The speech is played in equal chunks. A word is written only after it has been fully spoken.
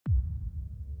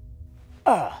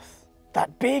Earth,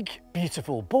 that big,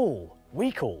 beautiful ball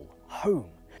we call home.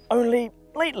 Only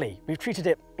lately we've treated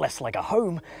it less like a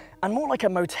home and more like a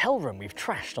motel room we've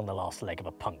trashed on the last leg of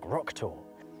a punk rock tour.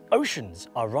 Oceans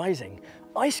are rising,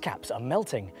 ice caps are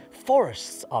melting,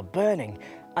 forests are burning,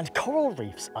 and coral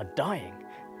reefs are dying,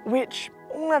 which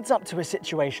adds up to a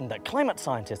situation that climate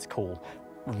scientists call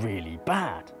really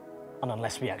bad. And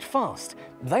unless we act fast,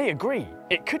 they agree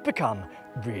it could become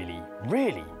really,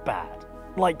 really bad.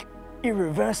 Like,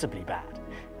 irreversibly bad.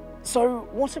 So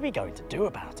what are we going to do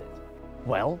about it?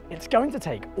 Well, it's going to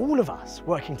take all of us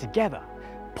working together.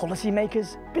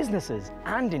 Policymakers, businesses,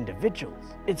 and individuals.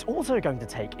 It's also going to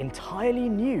take entirely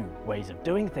new ways of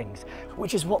doing things,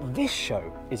 which is what this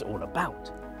show is all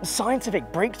about.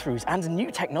 Scientific breakthroughs and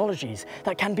new technologies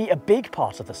that can be a big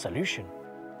part of the solution.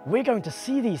 We're going to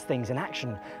see these things in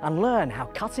action and learn how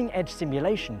cutting-edge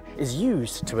simulation is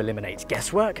used to eliminate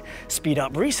guesswork, speed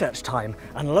up research time,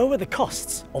 and lower the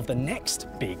costs of the next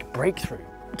big breakthrough.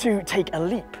 To take a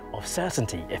leap of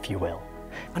certainty, if you will.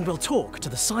 And we'll talk to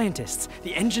the scientists,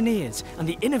 the engineers, and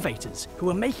the innovators who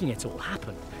are making it all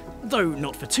happen. Though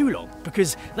not for too long,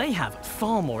 because they have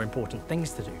far more important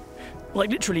things to do. Like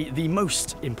literally the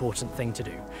most important thing to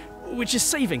do, which is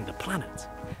saving the planet.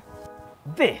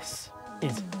 This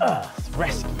is Earth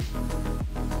Rescue.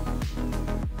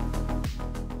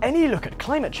 Any look at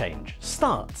climate change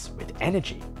starts with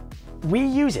energy. We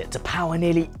use it to power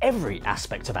nearly every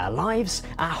aspect of our lives,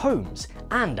 our homes,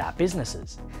 and our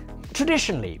businesses.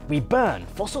 Traditionally, we burn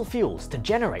fossil fuels to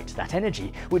generate that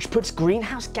energy, which puts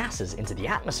greenhouse gases into the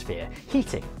atmosphere,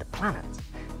 heating the planet.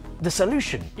 The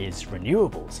solution is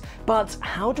renewables, but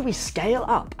how do we scale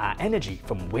up our energy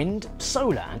from wind,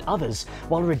 solar, and others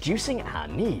while reducing our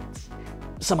needs?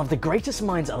 Some of the greatest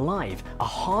minds alive are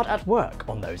hard at work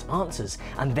on those answers,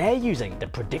 and they're using the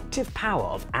predictive power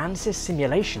of Ansys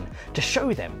simulation to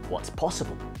show them what's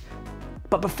possible.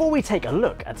 But before we take a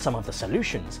look at some of the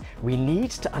solutions, we need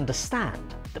to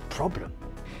understand the problem.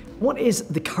 What is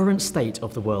the current state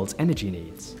of the world's energy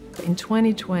needs? In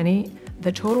 2020,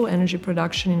 the total energy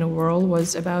production in the world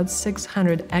was about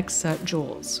 600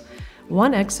 exajoules.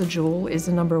 1 exajoule is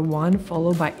the number 1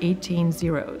 followed by 18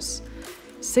 zeros.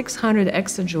 600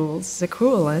 exajoules is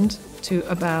equivalent to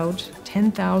about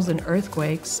 10,000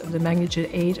 earthquakes of the magnitude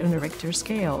 8 on the Richter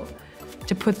scale.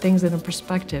 To put things in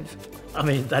perspective. I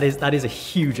mean, that is a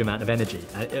huge amount of energy.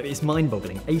 It's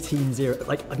mind-boggling. 18 zero,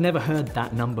 like I've never heard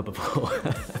that number before.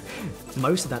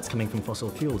 Most of that's coming from fossil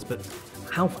fuels, but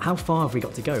how far have we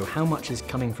got to go? How much is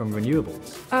coming from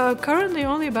renewables? Currently,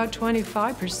 only about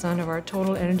 25% of our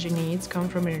total energy needs come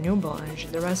from renewable energy.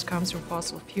 The rest comes from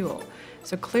fossil fuel.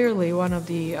 So clearly, one of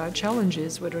the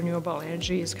challenges with renewable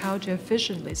energy is how to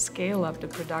efficiently scale up the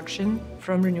production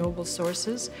from renewable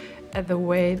sources at the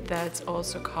way that's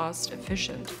also cost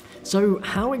efficient. So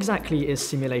how exactly is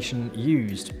simulation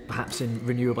used, perhaps in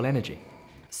renewable energy?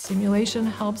 Simulation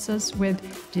helps us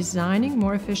with designing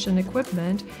more efficient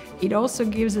equipment. It also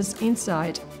gives us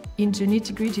insight into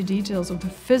nitty-gritty details of the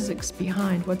physics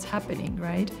behind what's happening,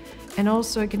 right? And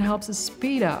also it can help us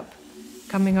speed up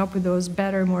coming up with those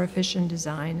better, more efficient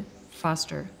design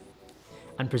faster.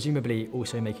 And presumably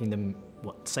also making them,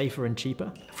 safer and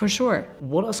cheaper? For sure.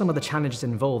 What are some of the challenges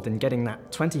involved in getting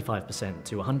that 25%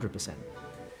 to 100%?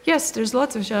 Yes, there's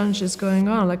lots of challenges going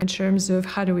on, like in terms of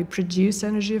how do we produce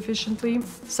energy efficiently.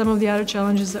 Some of the other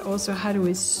challenges are also how do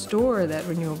we store that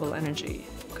renewable energy.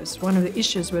 Because one of the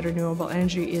issues with renewable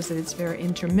energy is that it's very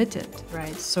intermittent,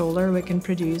 right? Solar we can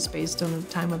produce based on the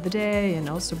time of the day and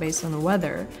also based on the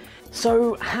weather.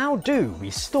 So how do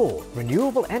we store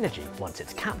renewable energy once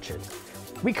it's captured?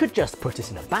 We could just put it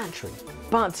in a battery,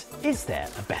 but is there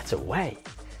a better way?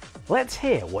 Let's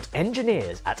hear what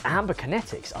engineers at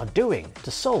Kinetics are doing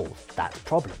to solve that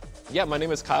problem. Yeah, my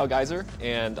name is Kyle Geiser,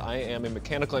 and I am a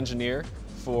mechanical engineer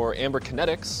for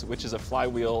Kinetics, which is a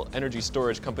flywheel energy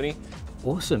storage company.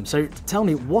 Awesome. So tell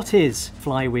me, what is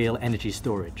flywheel energy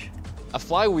storage? A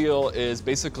flywheel is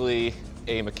basically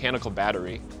a mechanical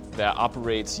battery that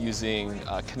operates using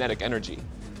kinetic energy.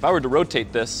 If I were to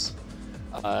rotate this,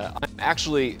 I'm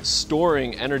actually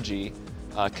storing energy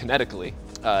kinetically.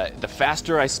 The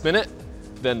faster I spin it,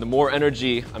 then the more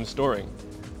energy I'm storing.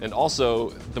 And also,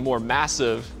 the more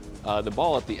massive the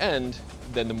ball at the end,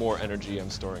 then the more energy I'm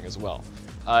storing as well.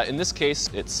 In this case,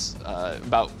 it's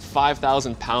about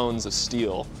 5,000 pounds of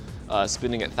steel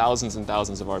spinning at thousands and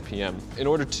thousands of RPM. In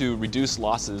order to reduce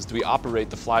losses, we operate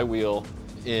the flywheel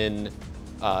in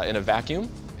a vacuum,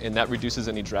 and that reduces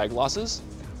any drag losses.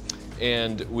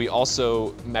 And we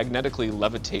also magnetically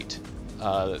levitate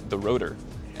the rotor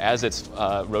as it's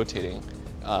rotating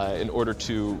in order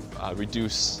to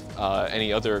reduce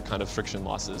any other kind of friction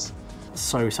losses.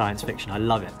 so science fiction, I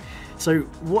love it. So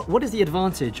what is the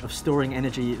advantage of storing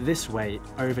energy this way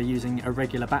over using a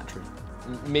regular battery?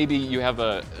 Maybe you have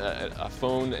a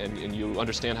phone and you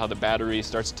understand how the battery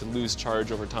starts to lose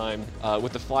charge over time.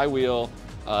 With the flywheel,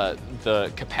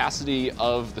 the capacity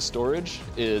of the storage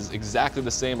is exactly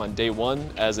the same on day one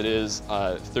as it is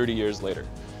 30 years later.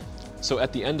 So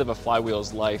at the end of a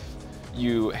flywheel's life,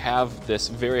 you have this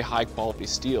very high quality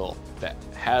steel that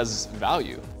has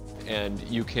value, and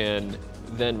you can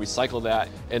then recycle that.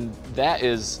 And that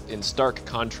is in stark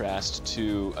contrast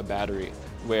to a battery,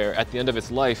 where at the end of its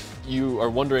life, you are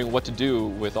wondering what to do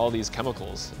with all these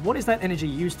chemicals. What is that energy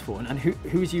used for, and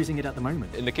who's using it at the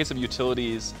moment? In the case of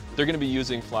utilities, they're going to be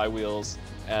using flywheels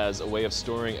as a way of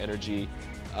storing energy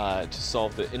to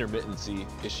solve the intermittency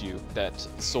issue that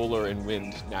solar and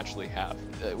wind naturally have.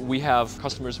 We have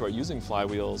customers who are using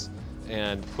flywheels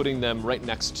and putting them right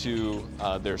next to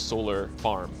their solar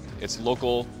farm. It's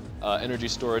local energy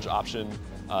storage option.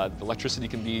 The electricity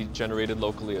can be generated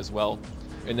locally as well.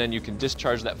 And then you can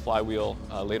discharge that flywheel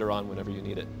later on whenever you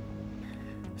need it.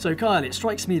 So Kyle, it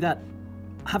strikes me that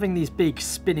having these big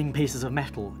spinning pieces of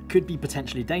metal could be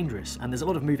potentially dangerous, and there's a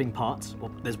lot of moving parts, or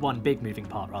there's one big moving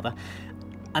part rather,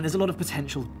 and there's a lot of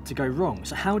potential to go wrong.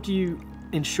 So how do you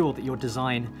ensure that your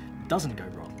design doesn't go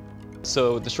wrong?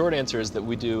 So the short answer is that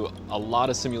we do a lot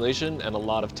of simulation and a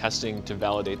lot of testing to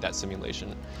validate that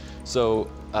simulation. So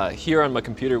here on my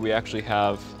computer we actually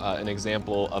have an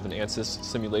example of an Ansys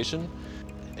simulation.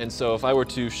 And so if I were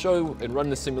to show and run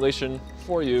the simulation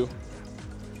for you,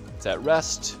 it's at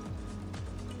rest.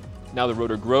 Now the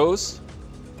rotor grows,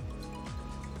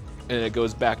 and it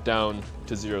goes back down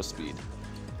to 0 speed.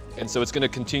 And so it's going to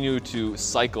continue to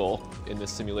cycle in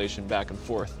this simulation back and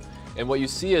forth. And what you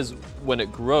see is when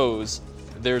it grows,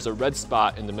 there's a red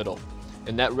spot in the middle.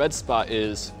 And that red spot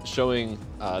is showing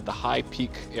the high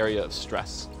peak area of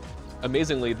stress.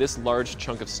 Amazingly, this large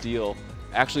chunk of steel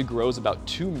actually grows about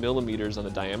 2 millimeters on the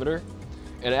diameter,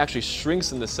 and it actually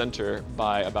shrinks in the center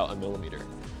by about 1 millimeter.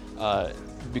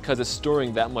 Because it's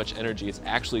storing that much energy, it's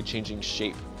actually changing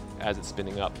shape as it's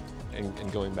spinning up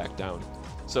and going back down.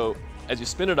 So as you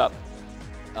spin it up,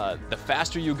 the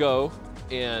faster you go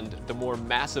and the more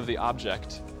massive the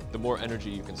object, the more energy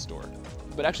you can store.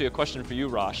 But actually a question for you,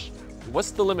 Rosh,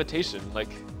 what's the limitation?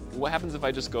 Like, what happens if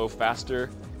I just go faster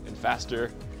and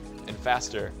faster and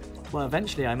faster? Well,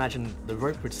 eventually I imagine the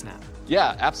rope would snap.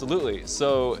 Yeah, absolutely.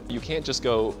 So you can't just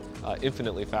go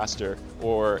infinitely faster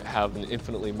or have an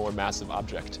infinitely more massive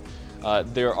object.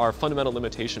 There are fundamental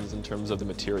limitations in terms of the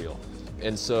material.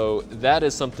 And so that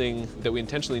is something that we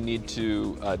intentionally need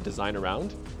to design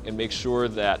around and make sure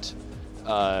that,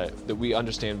 that we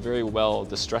understand very well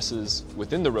the stresses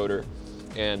within the rotor,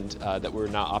 and that we're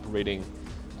not operating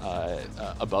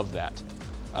above that.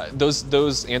 Those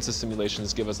Ansys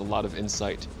simulations give us a lot of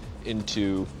insight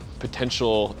into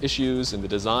potential issues in the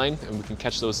design, and we can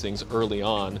catch those things early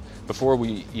on before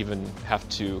we even have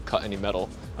to cut any metal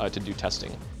to do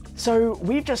testing. So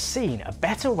we've just seen a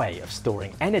better way of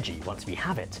storing energy once we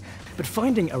have it, but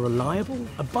finding a reliable,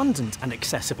 abundant and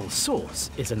accessible source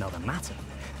is another matter.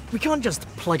 We can't just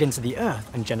plug into the earth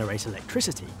and generate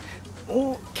electricity,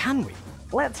 or can we?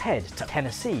 Let's head to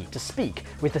Tennessee to speak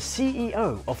with the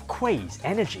CEO of Quaise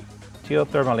Energy.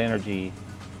 Geothermal energy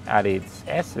at its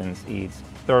essence is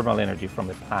thermal energy from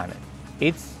the planet.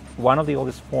 It's one of the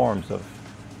oldest forms of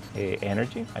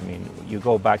energy. I mean, you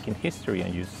go back in history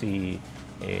and you see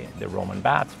the Roman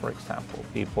baths, for example,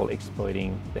 people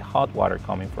exploiting the hot water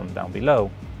coming from down below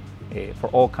for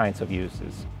all kinds of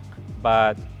uses.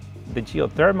 But the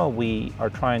geothermal we are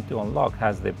trying to unlock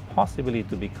has the possibility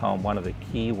to become one of the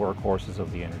key workhorses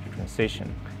of the energy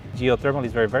transition. Geothermal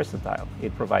is very versatile.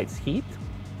 It provides heat,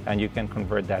 and you can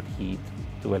convert that heat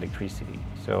to electricity.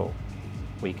 So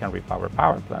we can repower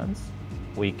power plants,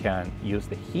 we can use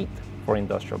the heat for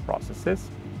industrial processes,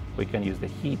 we can use the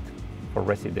heat for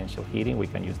residential heating, we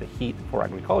can use the heat for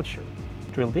agriculture.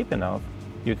 Drill deep enough,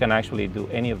 you can actually do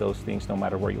any of those things no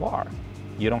matter where you are.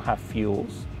 You don't have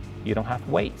fuels, you don't have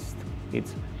waste.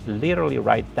 It's literally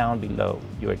right down below.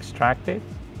 You extract it,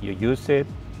 you use it,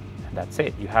 and that's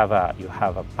it. You have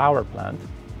a power plant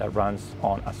that runs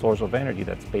on a source of energy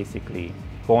that's basically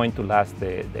going to last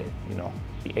the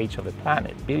age of the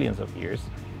planet, billions of years,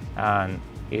 and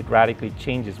it radically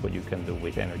changes what you can do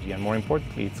with energy. And more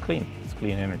importantly, it's clean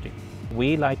energy.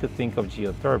 We like to think of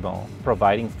geothermal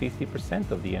providing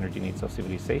 50% of the energy needs of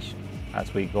civilization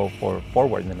as we go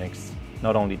forward in the next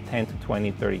not only 10 to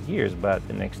 20, 30 years, but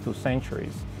the next 2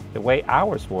 centuries. The way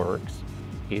ours works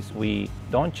is we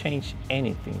don't change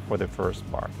anything for the first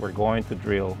part. We're going to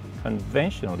drill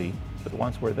conventionally, but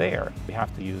once we're there, we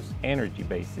have to use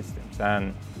energy-based systems.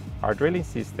 And Our drilling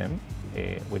system,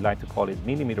 we like to call it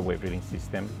millimeter wave drilling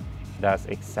system, does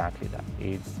exactly that.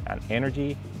 It's an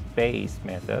energy-based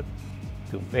method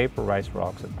to vaporize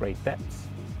rocks at great depths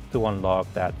to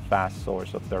unlock that vast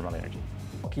source of thermal energy.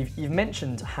 You've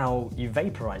mentioned how you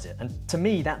vaporize it, and to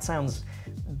me that sounds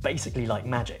basically like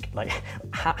magic. Like,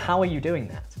 how are you doing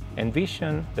that?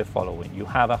 Envision the following. You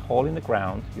have a hole in the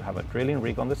ground, you have a drilling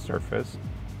rig on the surface,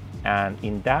 and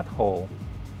in that hole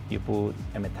you put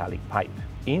a metallic pipe.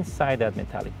 Inside that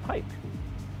metallic pipe,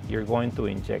 you're going to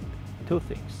inject two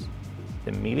things.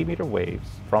 The millimeter waves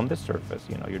from the surface,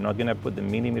 you're not going to put the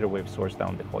millimeter wave source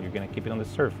down the hole, you're going to keep it on the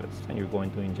surface, and you're going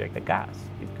to inject a gas.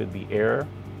 It could be air,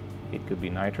 it could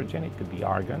be nitrogen, it could be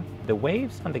argon. The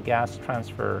waves and the gas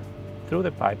transfer through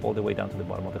the pipe all the way down to the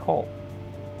bottom of the hole.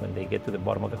 When they get to the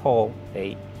bottom of the hole,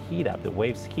 they heat up, the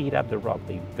waves heat up the rock,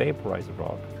 they vaporize the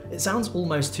rock. It sounds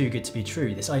almost too good to be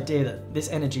true, this idea that this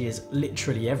energy is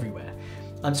literally everywhere.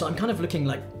 So I'm kind of looking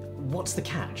like, what's the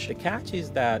catch? The catch is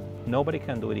that nobody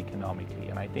can do it economically,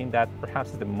 and I think that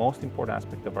perhaps is the most important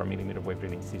aspect of our millimeter wave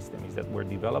drilling system, is that we're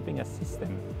developing a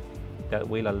system that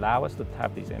will allow us to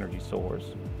tap this energy source,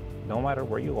 no matter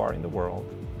where you are in the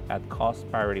world, at cost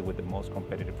parity with the most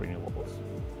competitive renewables.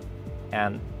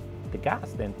 And the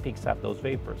gas then picks up those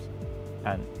vapors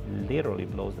and literally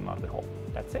blows them out of the hole.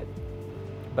 That's it.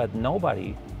 But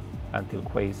nobody, until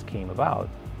Quaise came about,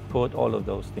 put all of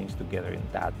those things together in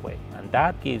that way. And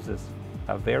that gives us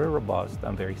a very robust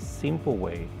and very simple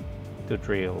way to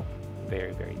drill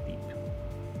very, very deep.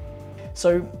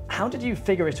 So how did you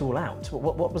figure it all out?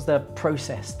 What was the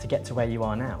process to get to where you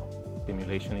are now?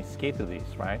 Simulation is key to this,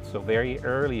 right? So very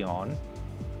early on,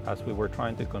 as we were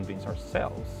trying to convince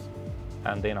ourselves,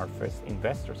 and then our first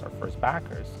investors, our first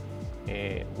backers,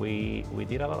 we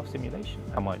did a lot of simulation.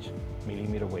 How much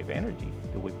millimeter wave energy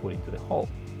do we put into the hole?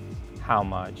 How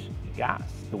much gas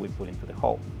do we put into the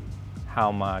hole?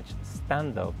 How much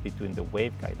standoff between the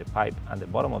waveguide, the pipe, and the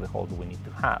bottom of the hole do we need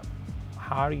to have?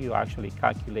 How do you actually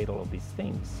calculate all of these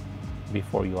things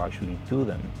before you actually do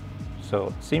them?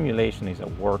 So simulation is a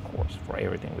workhorse for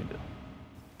everything we do.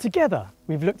 Together,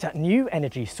 we've looked at new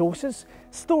energy sources,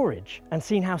 storage, and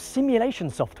seen how simulation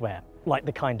software, like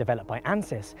the kind developed by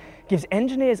Ansys, gives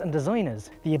engineers and designers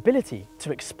the ability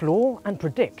to explore and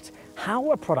predict how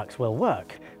our products will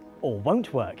work or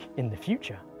won't work in the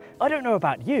future. I don't know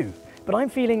about you, but I'm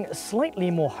feeling slightly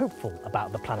more hopeful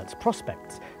about the planet's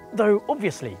prospects, though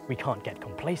obviously we can't get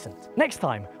complacent. Next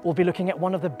time, we'll be looking at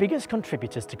one of the biggest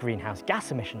contributors to greenhouse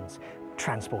gas emissions,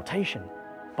 transportation.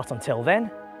 But until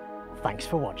then, thanks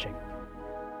for watching.